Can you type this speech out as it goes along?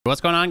What's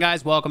going on,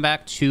 guys? Welcome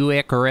back to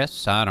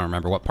Icarus. I don't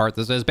remember what part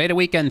this is. Beta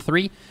Weekend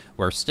 3.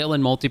 We're still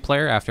in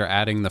multiplayer after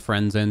adding the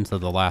friends into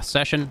the last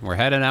session. We're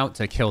heading out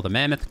to kill the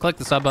mammoth. Click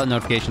the sub button,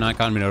 notification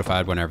icon to be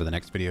notified whenever the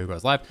next video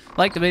goes live.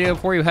 Like the video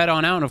before you head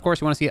on out. And of course,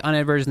 you want to see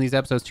unedited versions of these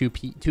episodes,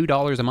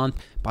 $2 a month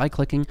by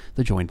clicking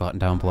the join button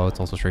down below.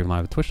 It's also streaming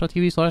live at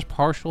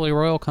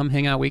twitch.tv/PartiallyRoyal. Come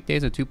hang out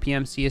weekdays at 2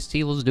 p.m.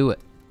 CST. Let's do it.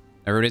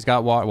 Everybody's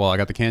got water. Well, I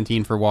got the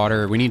canteen for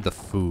water. We need the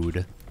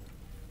food.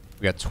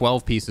 We got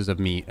 12 pieces of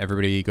meat.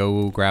 Everybody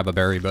go grab a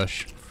berry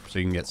bush so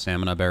you can get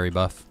stamina berry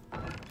buff.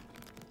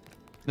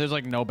 There's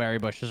like no berry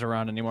bushes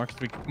around anymore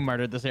because we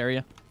murdered this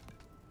area.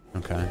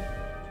 Okay.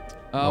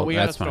 Well, we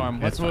got a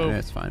storm. Let's move.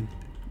 It's fine.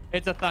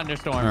 It's a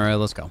thunderstorm. All right,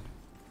 let's go.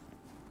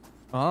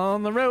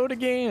 On the road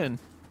again.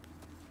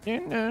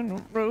 On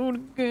the road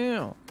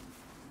again.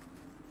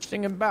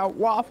 Singing about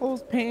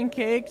waffles,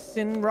 pancakes,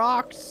 and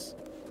rocks.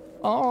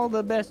 All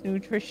the best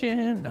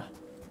nutrition.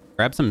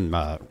 Grab some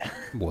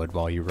wood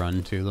while you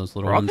run too. Those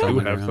little Rocks ones.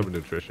 do have some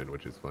nutrition,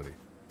 which is funny.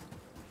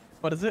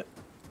 What is it?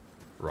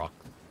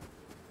 Rocks.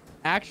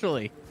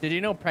 Actually, did you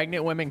know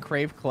pregnant women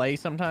crave clay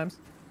sometimes?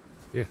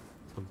 Yeah,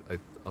 that's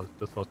what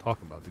I was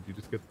talking about. Did you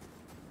just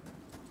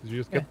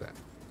get that?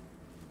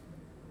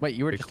 Wait,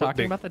 you were just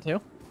talking about that too?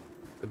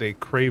 They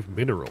crave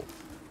minerals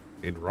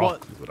in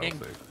rocks, is what I was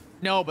saying.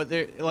 No, but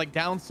they're like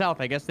down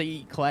south. I guess they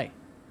eat clay.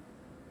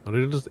 No, they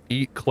don't just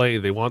eat clay.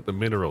 They want the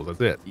minerals.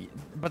 That's it.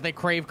 But they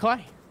crave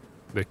clay.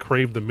 They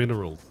crave the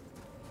minerals.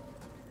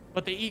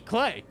 But they eat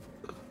clay.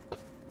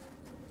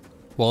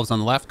 Wolves on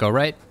the left, go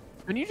right.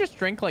 Can you just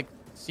drink like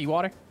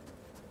seawater?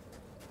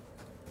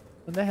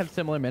 Don't they have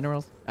similar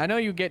minerals? I know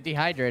you get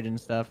dehydrated and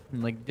stuff,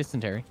 and like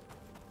dysentery.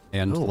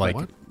 And No, like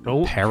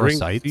don't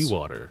parasites. drink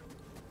seawater.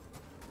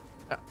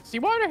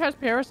 Seawater has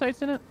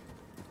parasites in it.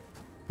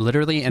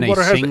 Literally in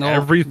Seawater a has single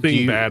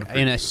everything bad for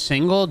in you. a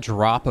single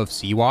drop of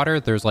seawater,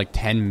 there's like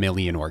 10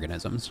 million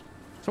organisms.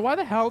 So why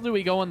the hell do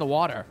we go in the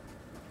water?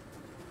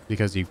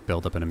 Because you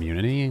build up an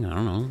immunity. I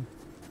don't know.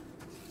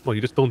 Well,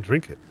 you just don't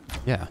drink it.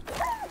 Yeah.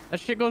 That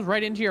shit goes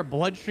right into your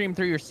bloodstream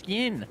through your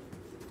skin.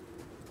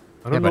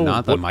 I don't Yeah, know but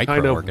not the what kind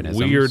of microorganisms.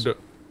 weird.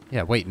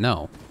 Yeah. Wait.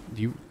 No.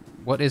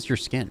 What is your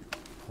skin?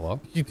 Hello.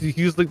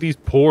 He's like these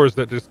pores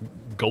that just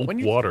gulp When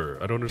you- water.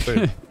 I don't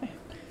understand.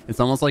 It's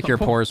almost like your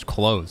pores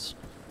close.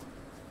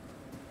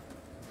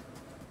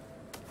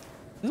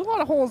 There's a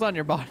lot of holes on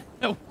your body.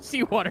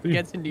 Seawater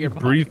gets into your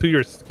body. Breathe through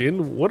your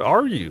skin. What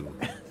are you?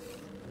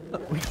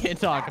 We can't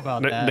talk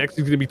about that. Next,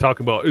 he's gonna be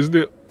talking about. Isn't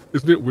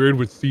it weird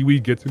when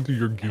seaweed gets into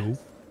your gills?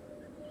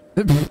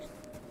 You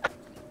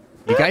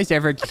guys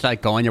ever just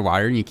like go in your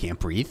water and you can't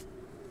breathe?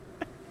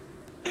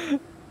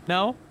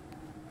 No?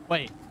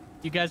 Wait,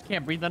 you guys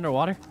can't breathe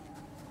underwater?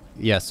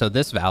 Yeah. So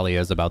this valley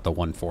is about the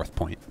 1/4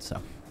 point.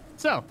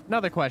 So,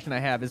 another question I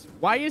have is,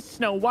 why is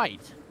snow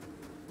white?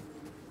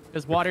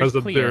 Because water is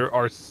Because clear. there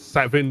are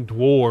 7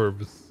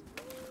 dwarves.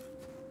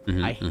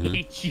 I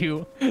hate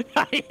you.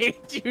 I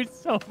hate you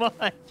so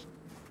much.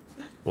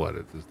 What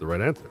is the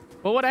right answer?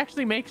 But what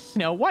actually makes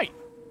snow white?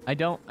 I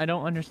don't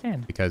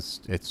understand.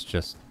 Because it's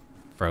just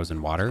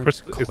frozen water.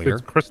 It's Clear.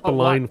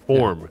 crystalline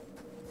form.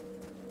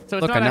 So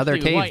it's Look, not another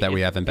actually cave white, that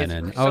we it's- haven't been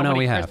it's in. so Oh no, many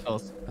we have.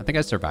 crystals. I think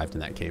I survived in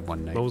that cave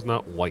one night. Those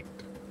not white.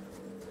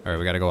 All right,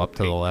 we got to go up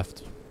to the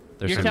left.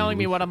 There's You're telling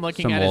me what I'm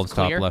looking some at wolves is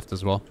clear? top left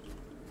as well.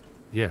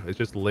 Yeah, it's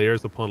just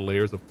layers upon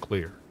layers of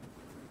clear.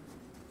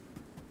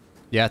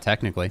 Yeah,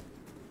 technically,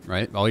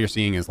 right? All you're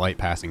seeing is light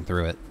passing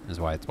through it, is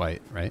why it's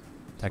white, right?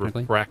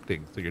 Technically,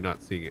 Refracting, so you're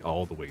not seeing it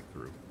all the way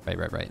through.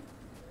 right.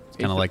 It's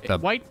kind of like the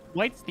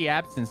White's the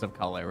absence of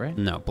color, right?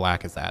 no,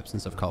 black is the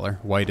absence of color.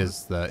 White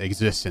is the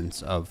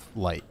existence of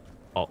light.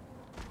 All,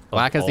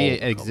 Black is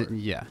the all color.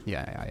 yeah.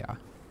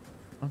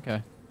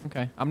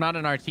 Okay. I'm not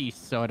an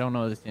artiste, so I don't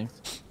know these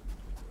things.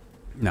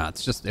 No,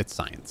 it's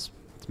science.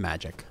 It's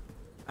magic.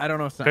 I don't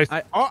know.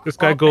 This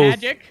guy goes.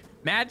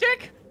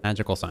 Magic?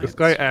 Magical science. This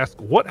guy asks,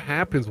 "What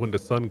happens when the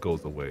sun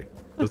goes away?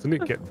 Doesn't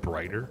it get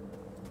brighter?"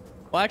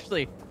 Well,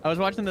 actually, I was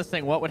watching this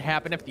thing. What would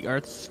happen if the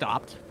Earth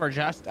stopped for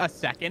just a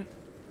second?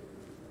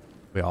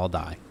 We all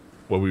die.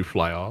 When we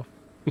fly off?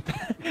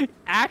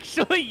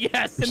 Actually,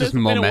 yes. It's just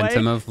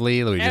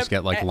momentumly, we just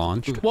get like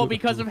launched. Well,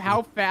 because of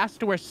how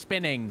fast we're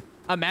spinning,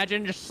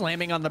 imagine just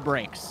slamming on the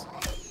brakes.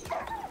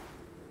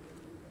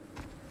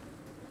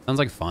 Sounds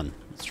like fun.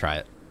 Let's try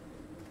it.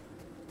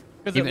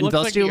 Even,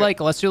 let's do like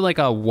a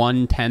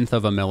 1/10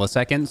 of a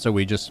millisecond, so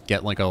we just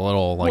get like a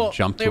little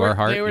jump to our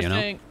heart.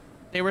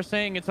 They were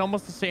saying it's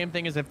almost the same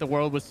thing as if the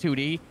world was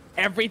 2D.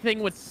 Everything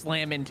would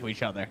slam into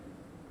each other,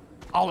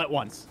 all at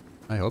once.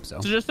 I hope so.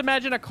 So just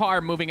imagine a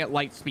car moving at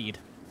light speed.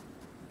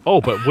 Oh,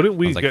 but wouldn't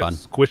we Sounds like get fun.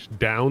 squished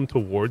down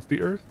towards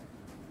the Earth?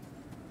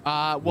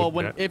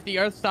 Well, if the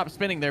Earth stopped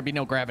spinning, there'd be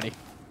no gravity.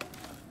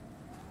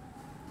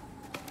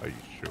 Are you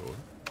sure?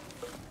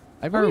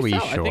 Are we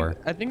sure?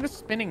 I think the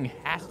spinning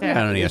has to. I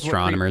don't need is what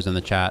astronomers in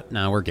the chat.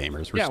 No, we're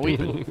gamers. We're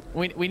stupid.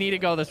 we need to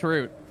go this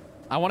route.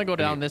 I want to go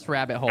down this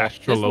rabbit hole. This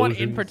one in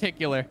Astrologians.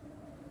 particular.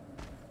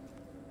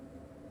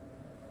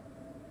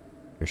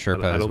 Your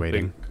Sherpa I is don't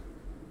waiting. think-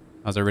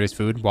 How's everybody's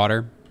food?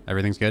 Water?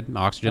 Everything's good?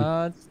 Oxygen?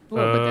 It's a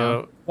little bit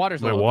down.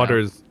 Water's a my little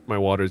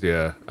water's,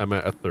 yeah. I'm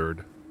at a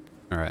third.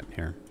 All right,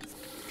 here.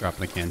 Drop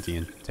in the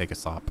canteen. Take a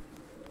sop.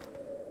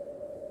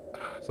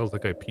 Sounds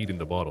like I peed in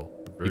the bottle.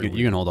 You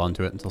can hold on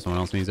to it until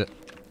someone else needs it.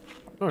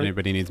 All right.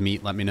 Anybody needs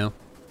meat, let me know.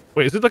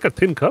 Wait, is it like a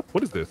tin cup?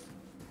 What is this?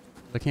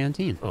 The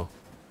canteen. Oh.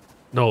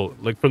 No,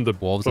 like from the...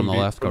 Wolves from on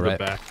the left, go from right.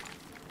 the back.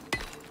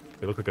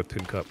 They look like a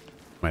tin cup.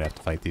 Might have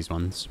to fight these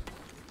ones.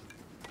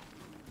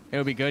 It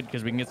would be good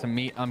because we can get some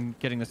meat. I'm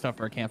getting the stuff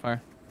for a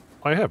campfire.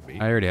 I have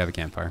meat. I already have a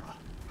campfire.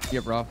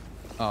 Yep, bro.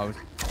 Oh,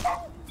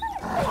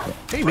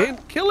 Hey, man,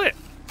 kill it!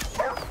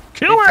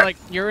 Kill it's it! like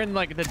you're in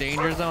like the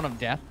danger zone of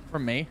death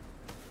from me.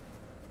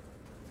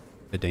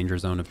 The danger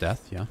zone of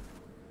death, yeah.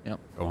 Yep.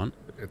 Go on.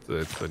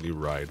 It's a new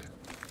ride.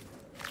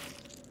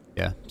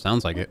 Yeah,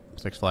 sounds like it.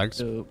 Six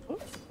Flags.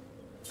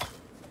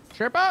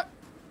 Sherpa!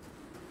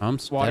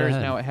 Water is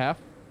dead. now at half.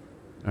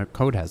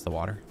 Code has the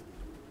water.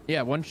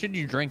 Yeah, when should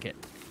you drink it?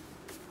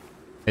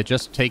 It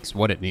just takes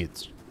what it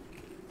needs.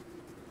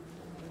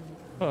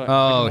 We can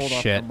Oh, hold off for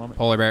a shit. moment.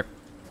 Polar bear.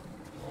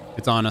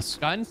 It's on us.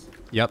 Guns?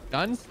 Yep.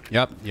 Guns?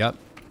 Yep. Yep.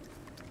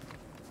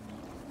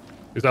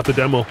 Is that the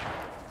demo?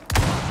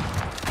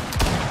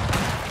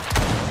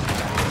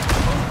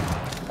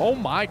 Oh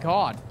my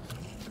god.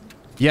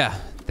 Yeah.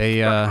 They,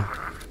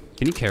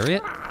 can you carry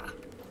it?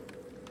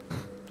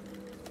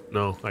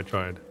 No, I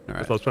tried. All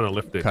right. So I was trying to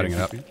lift it. Cutting it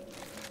up.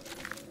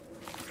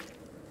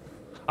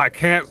 I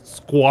can't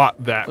squat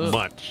that Ugh.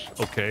 much,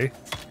 okay?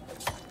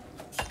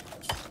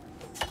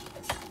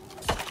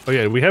 Oh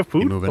yeah, we have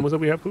food? moving. Someone said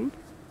we have food?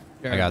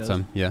 I got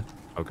some. Yeah.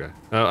 Okay.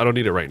 I don't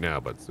need it right now,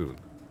 but soon.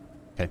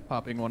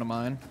 Popping one of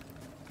mine.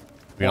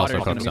 We also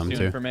Water's gonna cooked be some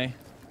soon too. for me.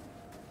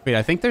 Wait,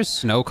 I think there's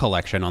snow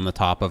collection on the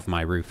top of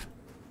my roof.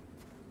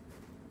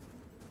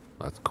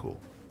 That's cool.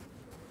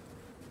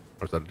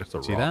 Or is that just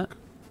a See rock? that?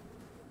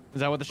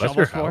 Is that what the That's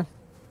your shovel's for? house?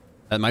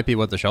 That might be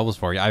what the shovel's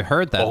for. I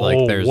heard that Oh,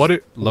 like there's what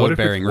if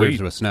load-bearing it's roofs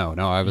weight? with snow.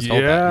 No, I was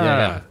told that. Yeah, Yeah.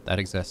 yeah, that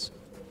exists.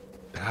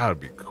 That would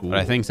be cool. But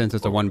I think since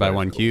it's a Oh, 1x1 that's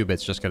cool. cube,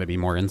 it's just going to be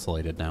more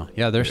insulated now.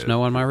 Yeah, there's Yeah.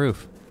 snow on my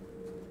roof.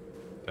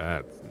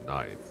 That's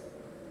nice.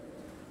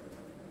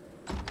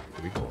 Here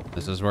we go.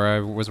 This is where I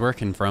was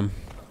working from.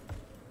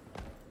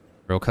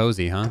 Real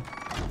cozy, huh? I'm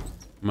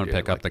going to Yeah,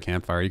 pick up like- the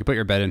campfire. You can put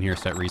your bed in here,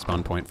 set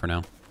respawn point for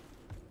now.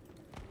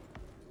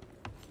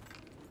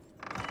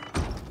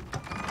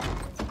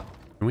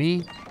 Can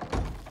we?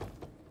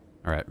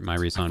 All right, my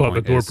respawn thought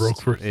the point door is,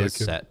 broke for a is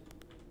second. set.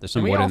 There's Can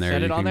some we wood all in there set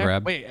you it on can there?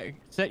 grab. Wait,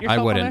 set I yourself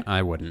on wouldn't. there?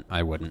 I wouldn't.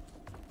 I wouldn't.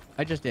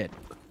 I just did.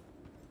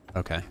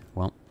 Okay,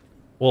 well,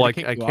 Well, I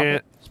kick you off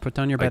can't. just put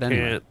down your I bed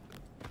anyway. can't.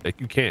 Like,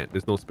 you can't.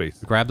 There's no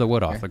space. Grab the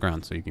wood off Here. the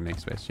ground so you can make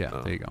space. Yeah,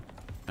 Oh. there you go.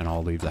 And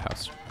I'll leave the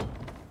house.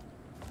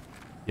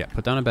 Yeah,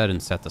 put down a bed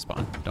and set the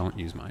spawn. Don't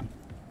use mine.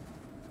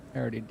 I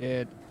already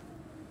did.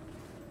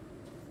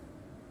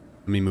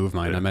 Let me move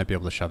mine. Yeah. I might be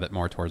able to shove it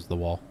more towards the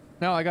wall.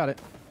 No, I got it.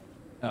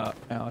 Now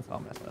it's all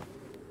messed up.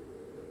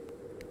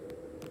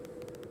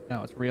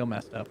 Now it's real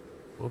messed up.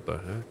 What the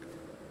heck?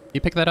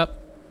 You pick that up.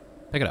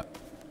 Pick it up.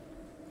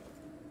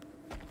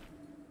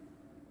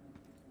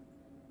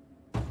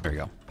 There you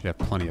go. You have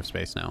plenty of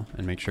space now.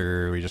 And make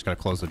sure we just got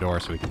to close the door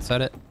so we can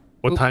set it.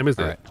 What Oop. time is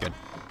it? All right, good.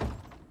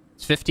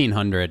 It's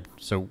 1500,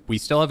 so we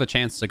still have a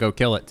chance to go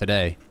kill it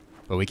today.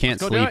 But we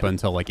can't Let's go do sleep it.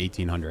 until like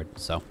 1800,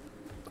 so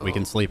we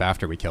can sleep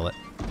after we kill it.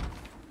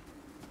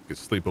 We can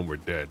sleep when we're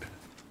dead.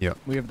 Yep.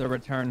 We have the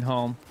return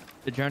home.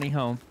 The journey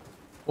home.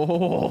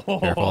 Oh,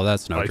 Careful of that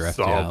snowdrift.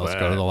 saw Yeah, let's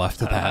go to that. the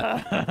left of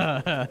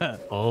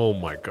that. Oh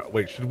my god.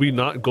 Wait, should we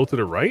not go to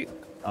the right?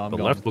 I'm The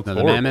going. left looks No,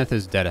 the horrible. mammoth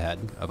is dead ahead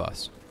of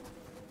us.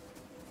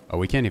 Oh,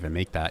 we can't even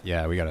make that.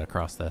 Yeah, we gotta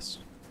cross this.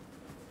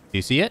 Do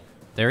you see it?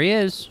 There he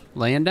is,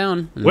 laying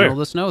down in the Where? middle of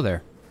the snow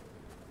there.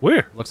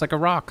 Where? Looks like a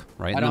rock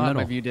right I in the don't have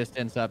middle. my view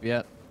distance up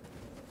yet.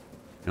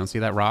 You don't see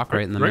that rock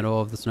right in the Right-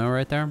 middle of the snow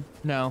right there?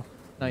 No,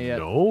 not yet.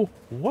 No.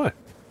 What?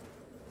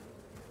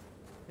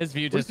 His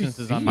view What does he distance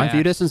is see? on My max.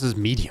 view distance is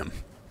medium.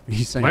 What are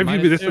you saying? My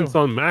Mine view is distance too.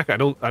 on Mac, I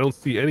don't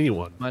see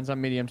anyone. Mine's on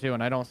medium too,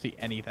 and I don't see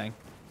anything.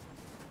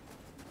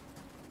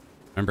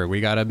 Remember, we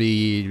gotta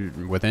be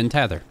within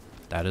tether.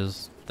 That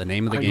is the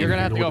name of the Oh, game. you're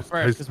gonna have I to know go what this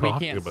first, guy's 'cause we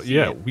talking can't about. see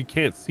Yeah, it. we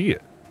can't see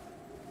it.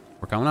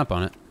 We're coming up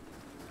on it.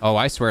 Oh,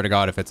 I swear to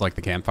God, if it's like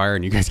the campfire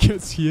and you guys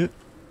can't see it.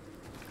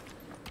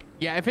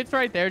 Yeah, if it's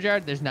right there,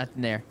 Jared, there's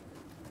nothing there.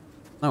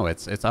 No,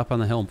 it's up on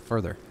the hill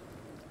further.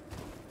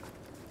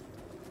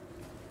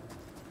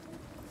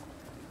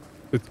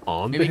 It's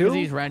on Maybe the hill. because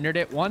he's rendered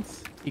it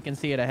once, he can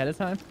see it ahead of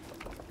time.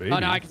 Maybe. Oh,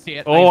 no, I can see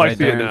it. Oh, I Right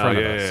see there it in now. front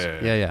Yeah, of us. yeah, yeah.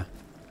 Yeah, yeah.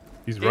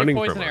 He's Get running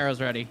poison from us.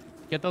 arrows ready.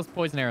 Get those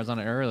poison arrows on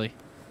it early.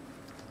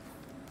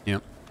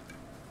 Yep.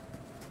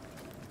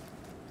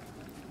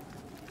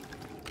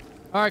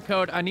 All right,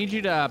 Code. I need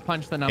you to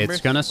punch the numbers.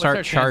 It's gonna What's our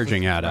start chances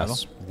charging of at survival?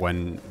 us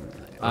when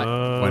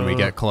When we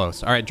get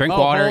close. All right, drink Oh,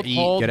 water, hold, eat,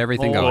 hold, get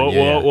everything hold. Whoa, going.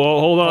 Yeah, whoa, yeah. whoa,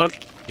 hold on.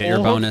 Get your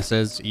Hold.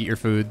 bonuses, eat your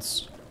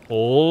foods,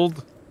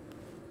 Hold.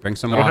 drink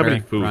some I don't have water,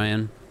 any food.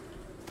 Ryan.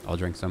 I'll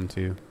drink some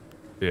too.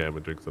 Yeah, I'm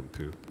gonna drink some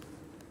too.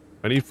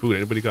 I need food.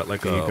 Anybody got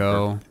like There a? you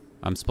go.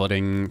 I'm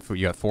splitting food.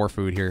 You got 4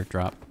 food here.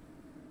 Drop.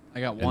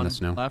 I got in one the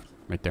snow. left.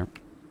 Right there.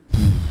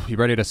 You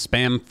ready to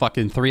spam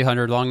fucking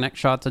 300 long neck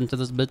shots into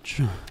this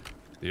bitch?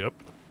 Yep.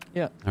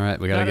 Yeah. All right,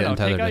 we gotta get no, in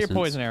tether take out distance. your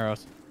poison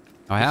arrows.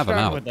 I have them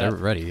starting out. with They're that.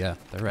 ready. Yeah,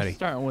 they're ready.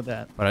 Starting with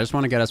that. But I just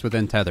want to get us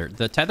within tether.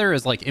 The tether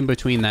is like in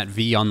between that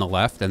V on the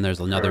left and there's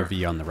another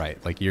V on the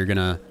right. Like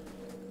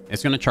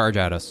it's gonna charge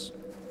at us.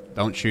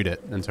 Don't shoot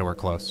it until we're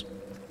close.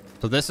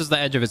 So this is the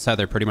edge of its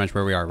tether, pretty much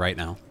where we are right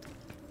now.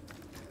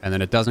 And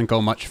then it doesn't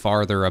go much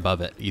farther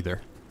above it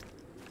either.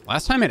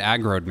 Last time it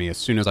aggroed me as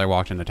soon as I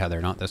walked into tether.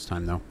 Not this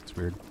time though. It's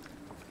weird.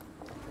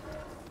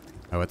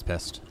 Oh, it's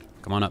pissed.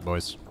 Come on up,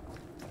 boys.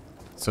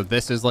 So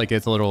this is like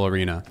its little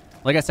arena.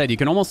 Like I said, you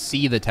can almost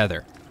see the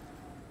tether.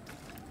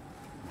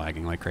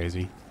 Lagging like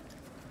crazy.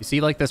 You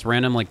see like this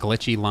random like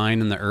glitchy line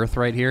in the earth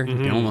right here? You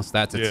can almost,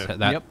 that's its,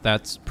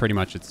 that's pretty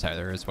much its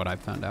tether is what I've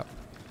found out.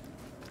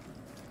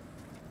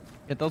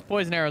 Get those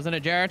poison arrows in it,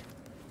 Jared.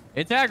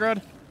 It's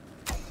aggroed.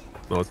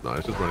 No, it's not.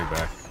 It's just running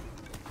back.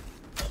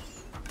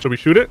 Should we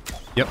shoot it?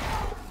 Yep.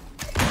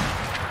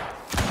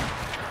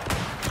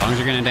 As long as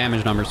you're getting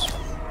damage numbers.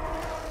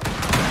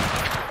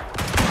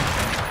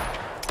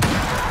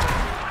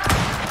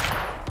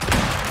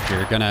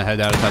 You're gonna head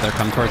out of tether.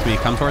 Come towards me.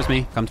 Come towards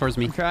me. Come towards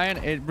me. I'm trying.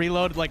 It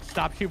reloaded, like,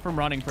 stopped you from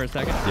running for a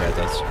second. Yeah, it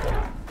does.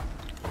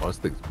 Oh, this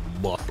thing's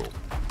muscle.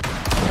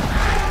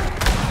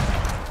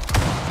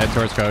 Head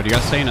towards code. You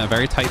gotta stay in a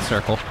very tight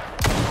circle.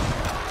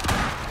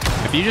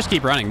 If you just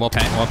keep running, we'll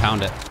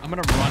pound it. I'm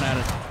gonna run out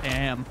of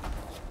damn.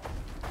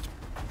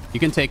 You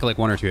can take like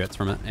 1 or 2 hits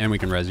from it, and we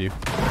can res you.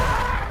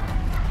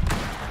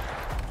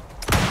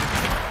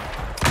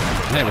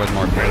 Hey, with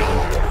more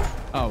poison.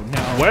 Oh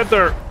no.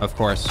 Weather! Of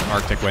course,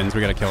 Arctic winds.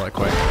 We gotta kill it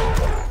quick.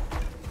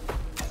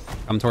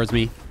 Come towards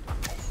me.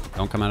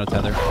 Don't come out of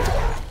tether.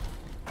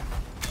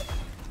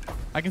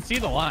 I can see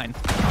the line.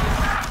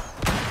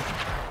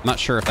 I'm not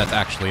sure if that's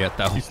actually it,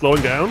 though. He's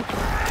slowing down?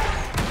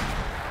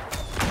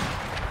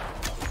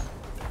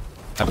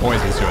 That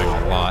poison's doing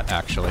a lot,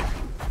 actually.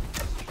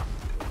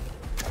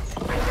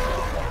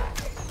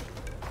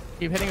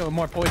 Keep hitting it with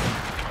more poison.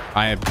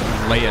 My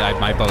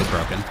bow's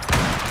broken.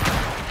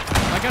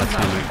 My gun's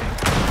not moving.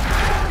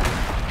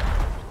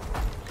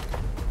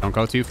 Don't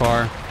go too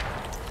far.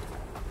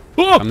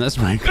 Oh! Come this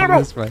way. Come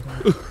this way.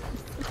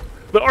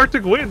 The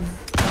Arctic winds!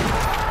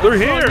 They're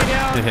here!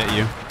 It hit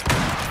you.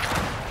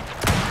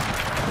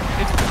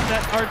 It's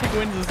that Arctic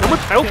winds is How much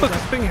health does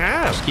this thing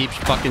have? Just keep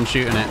fucking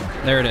shooting it.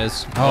 There it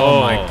is.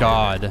 Oh my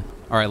god.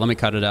 All right, let me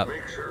cut it up.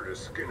 Make sure to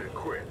skin it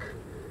quick.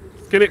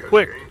 Skin it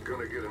quick. You ain't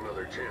gonna get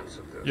another chance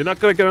of this. You're not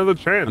gonna get another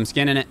chance. I'm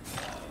skinning it.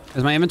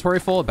 Is my inventory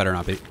full? It better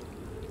not be.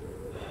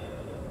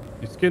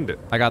 You skinned it.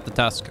 I got the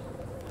tusk.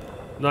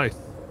 Nice.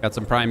 Got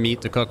some prime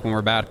meat to cook when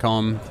we're back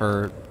home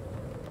for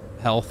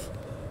health.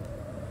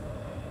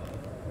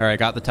 All right,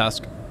 got the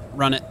tusk.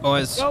 Run it,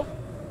 boys. Go.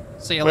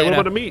 See you Wait, later. what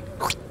about the meat?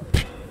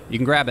 You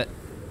can grab it.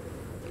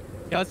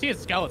 Yeah, let's see a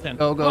skeleton.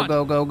 Go, go, Come on.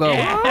 go, go, go.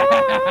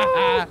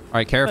 Yeah. All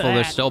right, careful.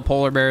 There's that. still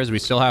polar bears. We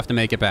still have to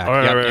make it back. All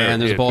right, Yep, right, right, and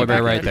there's yeah, a polar keep bear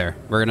back right in. there.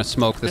 We're going to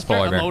smoke this Just try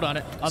polar bear. unload on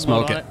it. Unload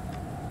Smoke on it.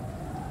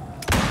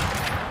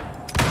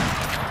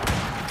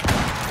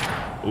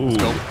 Ooh. Let's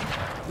go.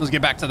 Let's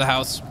get back to the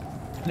house.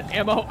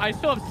 Ammo. I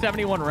still have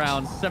 71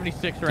 rounds.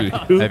 76 Dude,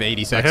 rounds. I have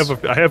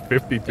 86. I have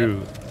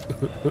 52.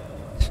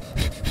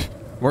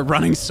 We're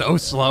running so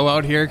slow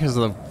out here because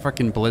of the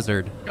freaking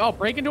blizzard. Oh,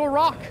 break into a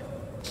rock.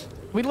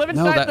 We live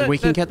No, inside we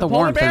can get the polar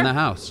warmth bear? in the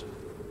house.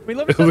 We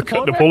live inside the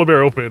polar The bear? polar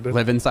bear opened.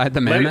 Live inside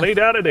the mammoth. Lay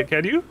down in it,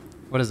 can you?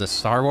 What is this,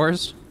 Star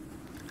Wars?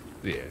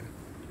 Yeah.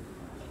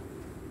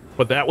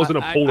 But that wasn't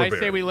a polar I bear.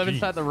 say we live Jeez.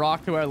 inside the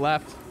rock to our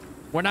left.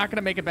 We're not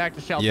gonna make it back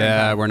to shelter. in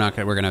Yeah, time. we're not.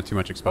 We're gonna have too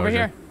much exposure. Over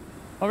here.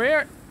 Over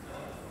here.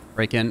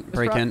 Break in.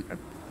 Break in.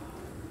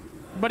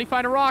 Everybody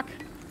find a rock.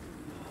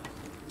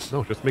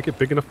 No, just make it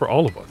big enough for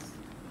all of us.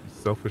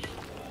 You selfish.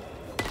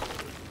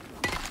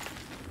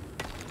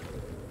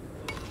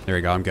 There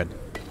we go. I'm good.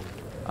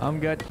 I'm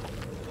good.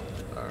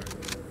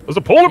 There's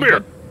a polar You bear!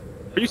 good?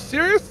 Are you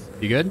serious?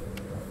 You good?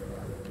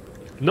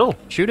 No.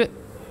 Shoot it.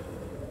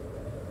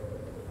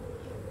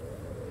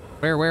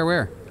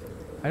 Where?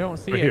 I don't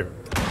see Right it. here.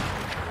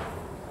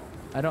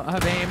 I don't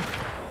have aim.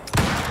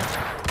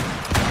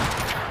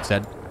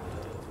 Said.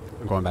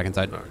 I'm going back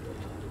inside. Alright.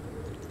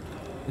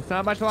 It's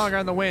not much longer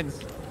on the winds.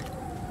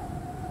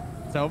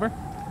 It's over.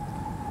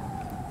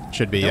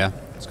 Should be. Yeah.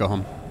 Let's go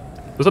home.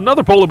 There's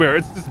another polar bear.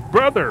 It's his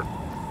brother.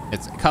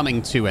 It's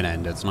coming to an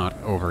end. It's not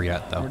over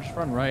yet, though. We're just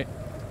run right.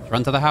 Let's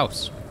run to the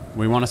house.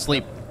 We want to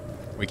sleep.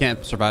 We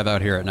can't survive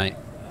out here at night.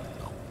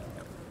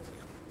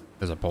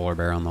 There's a polar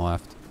bear on the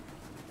left.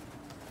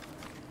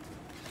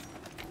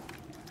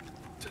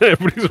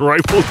 Everybody's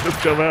rifles just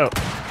come out.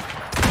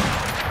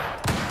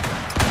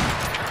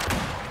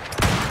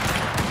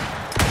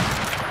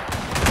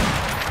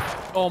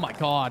 Oh my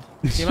god.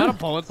 The amount of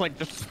bullets like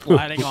just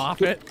splatting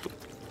off it.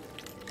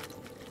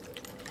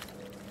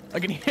 I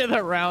can hear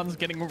the rounds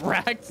getting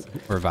racked.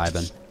 We're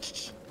vibing.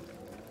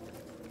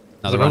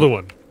 There's another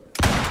one.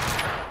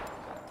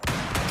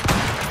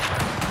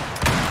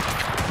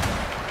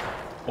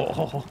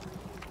 Oh.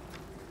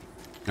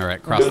 All All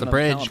right, cross the Another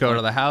bridge, talent go point.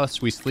 to the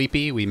house. We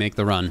sleepy. We make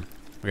the run.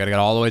 We got to get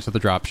all the way to the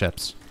drop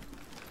ships.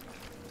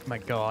 My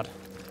God.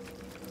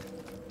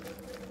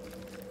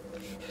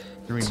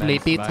 Three men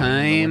Sleepy surviving in the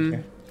time.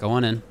 winter. Go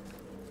on in.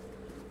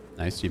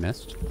 Nice, you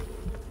missed.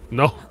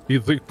 No, he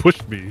like,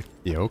 pushed me.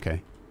 Yeah,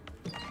 okay.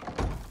 All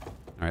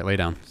right, lay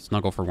down.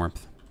 Snuggle for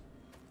warmth.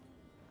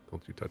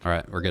 Don't you touch All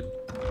right, we're good.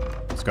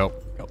 Let's go.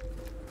 Go.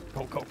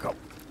 Go, go, go.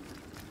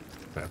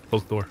 me.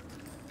 Close the door.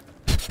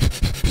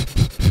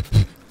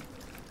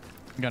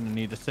 I'm gonna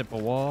need a sip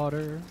of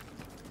water.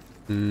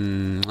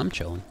 I'm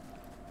chilling.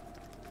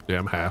 Yeah,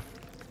 I'm half.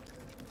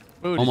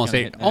 Food is Almost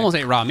gonna ate, hit almost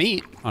next. ate raw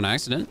meat on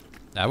accident.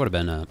 That would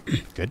have been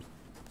good.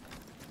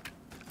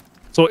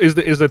 So is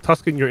the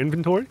tusk in your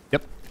inventory?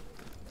 Yep.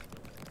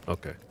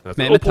 Okay. That's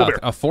Mammoth Pooh Tusk, Bear.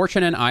 a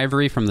fortune and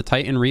ivory from the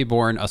Titan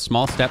Reborn, a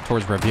small step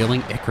towards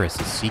revealing Icarus'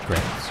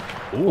 secrets.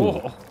 Ooh,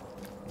 Oh,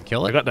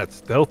 Kill I it. got that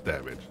stealth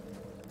damage.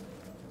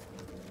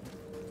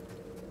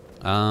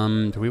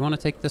 Do we want to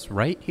take this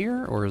right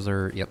here, or is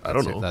there? Yep, I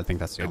don't that's it. know. I think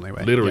that's the I only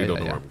way. literally Yeah, don't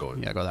yeah, know yeah. where I'm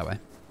going. Yeah, go that way.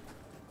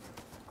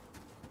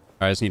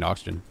 I just need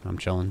oxygen. I'm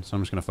chilling, so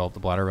I'm just gonna fill up the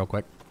bladder real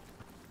quick.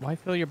 why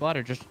fill your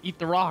bladder? Just eat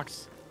the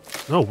rocks.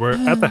 No, we're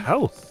at the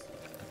house.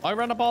 Why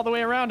run up all the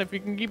way around if you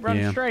can keep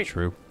running Yeah, straight?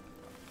 true.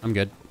 I'm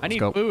good. I Let's need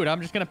go. food.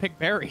 I'm just gonna pick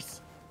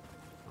berries.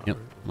 Yep,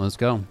 let's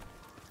go.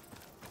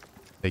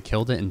 They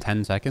killed it in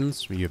 10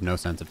 seconds. You have no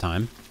sense of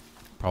time.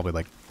 Probably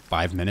like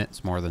 5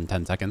 minutes, more than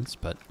 10 seconds,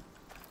 but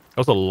That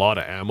was a lot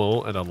of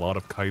ammo and a lot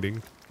of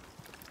kiting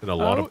and a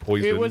lot of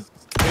poison. It was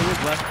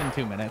less than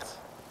 2 minutes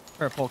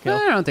for a full kill.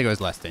 I don't think it was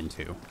less than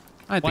 2.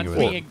 I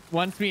think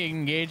Once we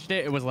engaged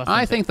it, it was less. I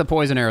than think the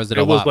poison arrows did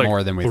It a was lot like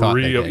more than we thought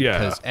they 3 of- did. yeah,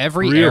 Because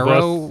every 3 of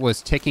arrow us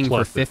was ticking for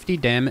plus it. 50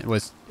 damage,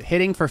 was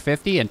hitting for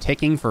 50 and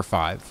ticking for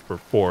 5. for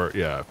 4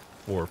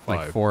 or 5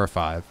 Like 4 or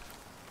 5.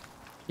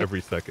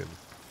 every second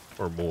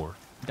or more.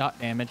 dot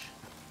damage.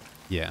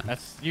 Yeah.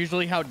 That's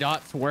usually how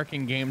dots work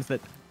in games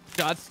that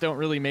dots don't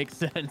really make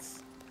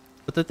sense.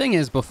 But the thing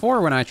is, before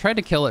when I tried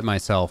to kill it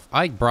myself,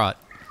 I brought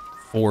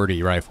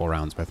 40 rifle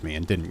rounds with me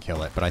and didn't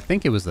kill it. But I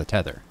think it was the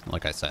tether,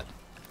 like I said.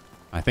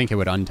 I think it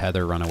would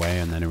untether, run away,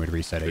 and then it would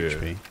reset Yeah.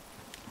 HP.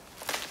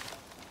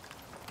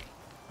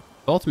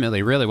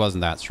 Ultimately, really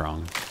wasn't that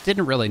strong.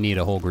 Didn't really need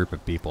a whole group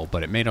of people,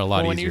 but it made it a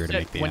lot Well, easier to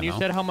make the when ammo. you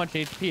said how much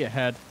HP it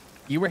had,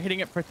 you were hitting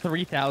it for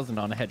 3,000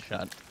 on a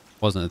headshot.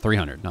 Wasn't it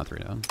 300, not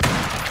 3,000.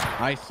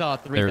 I saw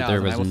 3,000.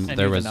 There was I will send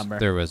there you was the number.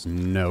 there was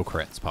no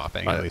crits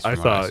popping. At least I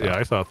from what saw,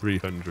 I saw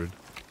 300.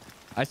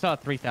 I saw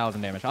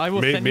 3,000 damage. I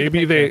will send Maybe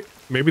you the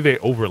maybe they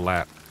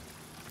overlap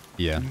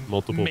Yeah,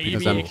 multiple Maybe.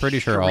 because people. I'm pretty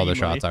sure all the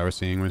Extremely. shots I was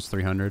seeing was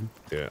 300.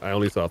 Yeah, I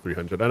only saw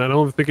 300, and I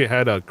don't think it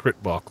had a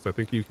crit box. I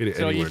think you hit it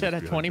So anywhere. you in said the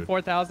at 300.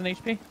 24,000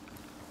 HP?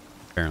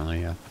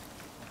 Apparently, yeah.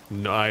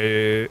 No,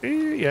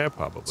 yeah,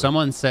 probably.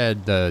 Someone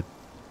said they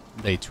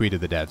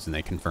tweeted the devs and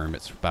they confirmed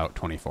it's about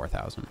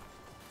 24,000.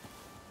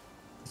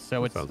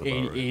 So it's Sounds about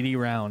 80, right. 80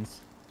 rounds.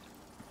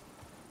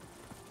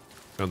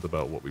 Sounds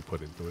about what we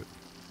put into it.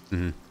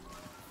 Mm-hmm.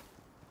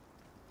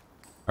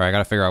 All right, I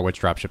gotta figure out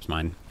which dropship's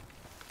mine.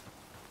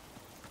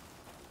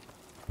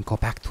 And go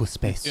back to It's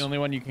space. the only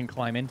one you can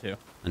climb into.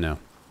 I know,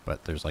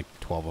 but there's like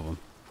 12 of them.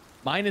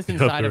 Mine is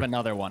inside of there-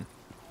 another one.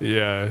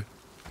 Yeah,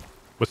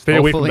 but stay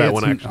away from that it's-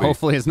 one. Actually,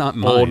 Hopefully, it's not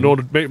mine. Oh no!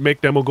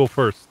 Make demo go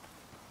first.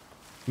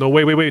 No,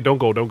 wait! Don't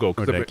go! Oh,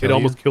 Because did it it kill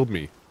almost you? killed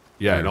me.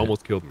 Yeah, it Alright.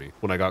 almost killed me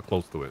when I got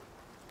close to it.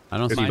 I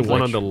don't It's see the which.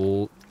 one on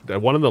the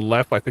one on the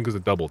left. I think is a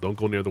double. Don't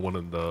go near the one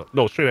on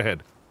the straight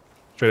ahead.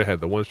 Straight ahead.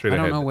 The one straight I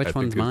ahead. don't know which think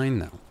one's is- mine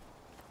though.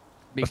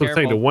 Be That's what I'm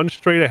saying. The careful. one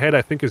straight ahead,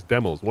 I think, is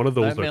demos. One of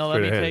those Let are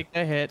me straight ahead. take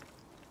the hit.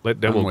 Let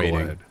demo I'm go waiting.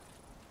 ahead.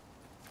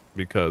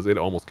 Because it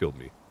almost killed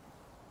me.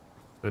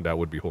 And that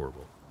would be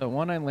horrible. The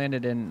one I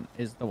landed in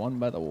is the one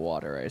by the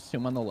water, I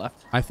assume on the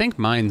left. I think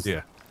mine's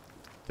Yeah.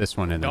 this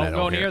one in the Don't middle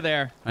go here. near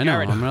there. I know.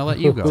 Garrett, I'm gonna let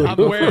you go. You I'm-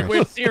 go we're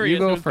first. serious You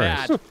go with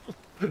first.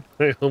 that.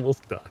 I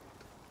almost died.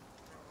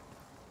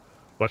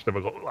 Watch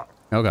them go.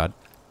 Oh god.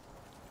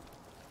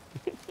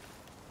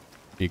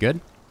 You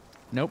good?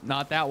 Nope,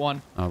 not that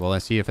one. Oh well,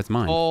 let's see if it's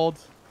mine. Hold.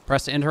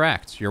 Press to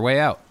interact. Your way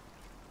out.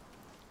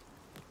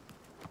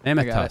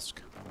 Mammoth got it.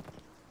 Tusk.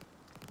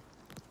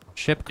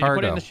 Ship Did you put it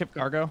cargo. in the ship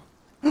cargo?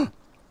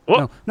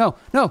 What? No.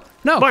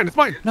 Mine, it's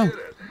mine. No. Did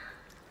it.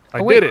 I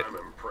Oh, wait. did it. I'm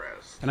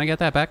impressed. Can I get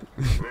that back?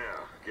 Now,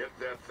 get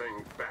that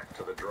thing back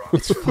to the drop.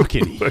 It's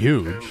fucking And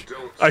huge.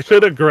 don't I stop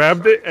should have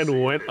grabbed it trying to and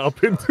see went this up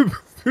time. into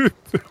the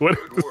what is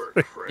Good this work,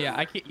 thing? friend. Yeah,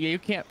 I can't. You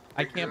can't.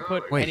 I can't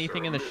put Wait.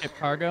 anything in the ship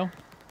cargo.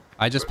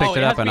 I just Oh, picked it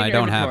it has up to and be in I your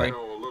don't have I it.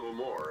 inventory. know a little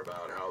more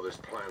about how this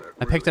planet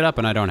I picked it up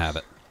and I don't have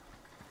it.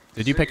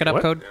 Did you pick it up,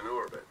 What? Code? in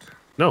orbit.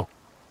 No.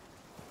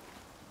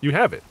 You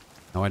have it.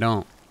 No, I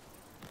don't.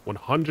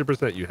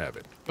 100% you have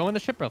it. Go in the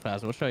ship real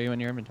fast. We'll show you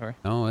in your inventory.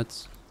 No,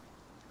 it's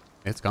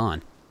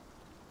gone.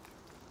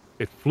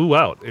 It flew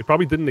out. It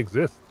probably didn't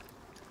exist.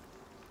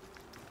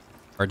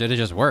 Or did it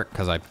just work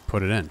because I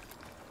put it in?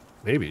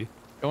 Maybe.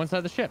 Go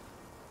inside the ship.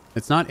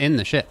 It's not in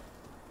the ship.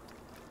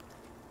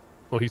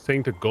 Well, he's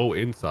saying to go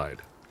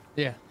inside.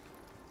 Yeah.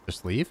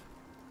 Just leave?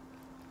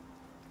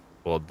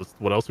 Well,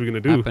 what else are we gonna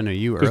do? Happened to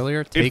you 'Cause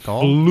earlier? it Take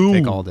all? flew.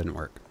 Take all didn't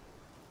work.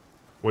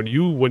 When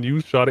you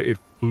shot it, it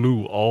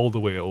flew all the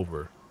way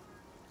over.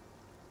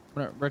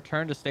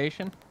 Return to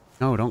station.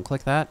 No, don't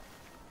click that.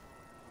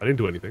 I didn't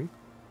do anything.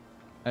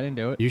 I didn't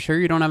do it. You sure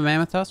you don't have a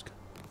mammoth tusk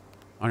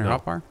on your No.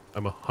 hotbar?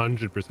 I'm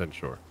 100%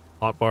 sure.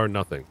 Hotbar,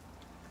 nothing.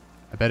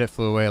 I bet it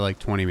flew away like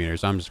 20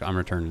 meters. I'm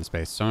returning to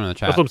space. Someone in the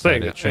chat That's what I'm said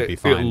saying. it should be It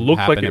fine. looked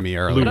Happened like to it me flew.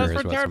 earlier Let us is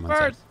what return someone said.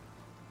 first.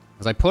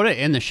 Because I put it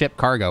in the ship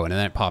cargo and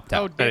then it popped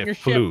No, out. get And your it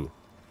ship. flew.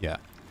 Yeah.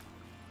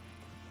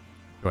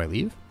 Do I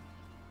leave?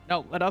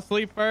 No, let us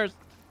leave first.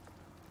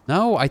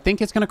 No, I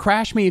think it's going to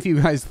crash me if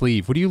you guys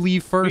leave. What do you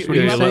leave first? What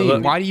are Yeah, you yeah,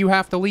 saying? Why do you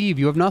have to leave?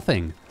 You have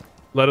nothing.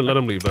 Let him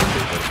leave. Let him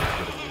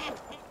leave.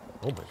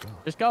 Oh my god.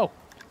 Just go.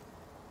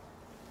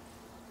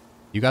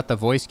 You got the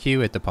voice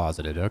cue. It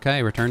deposited.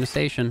 Okay, return to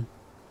station.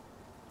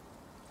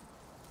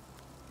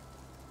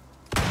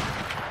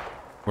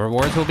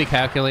 Rewards will be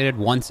calculated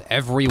once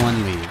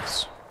everyone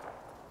leaves.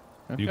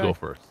 Okay. You go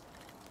first.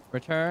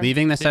 Return.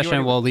 Leaving the Did you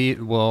session already-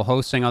 will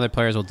hosting other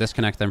players will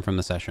disconnect them from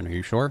the session. Are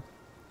you sure?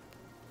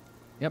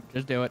 Yep,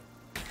 just do it.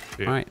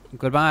 Yeah. All right.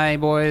 Goodbye,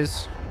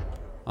 boys.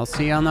 I'll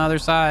see you on the other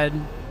side.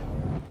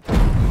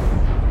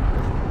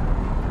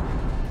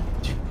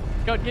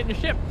 Go get in your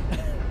ship.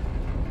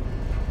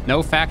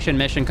 No faction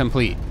mission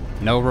complete.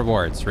 No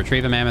rewards.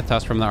 Retrieve a mammoth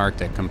tusk from the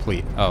Arctic.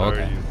 Complete. Oh, Are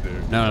okay. you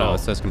serious? No, Oh. it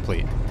says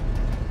complete.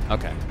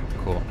 Okay,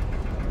 cool.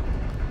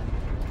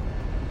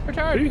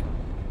 Return. See?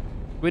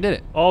 We did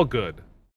it. All good.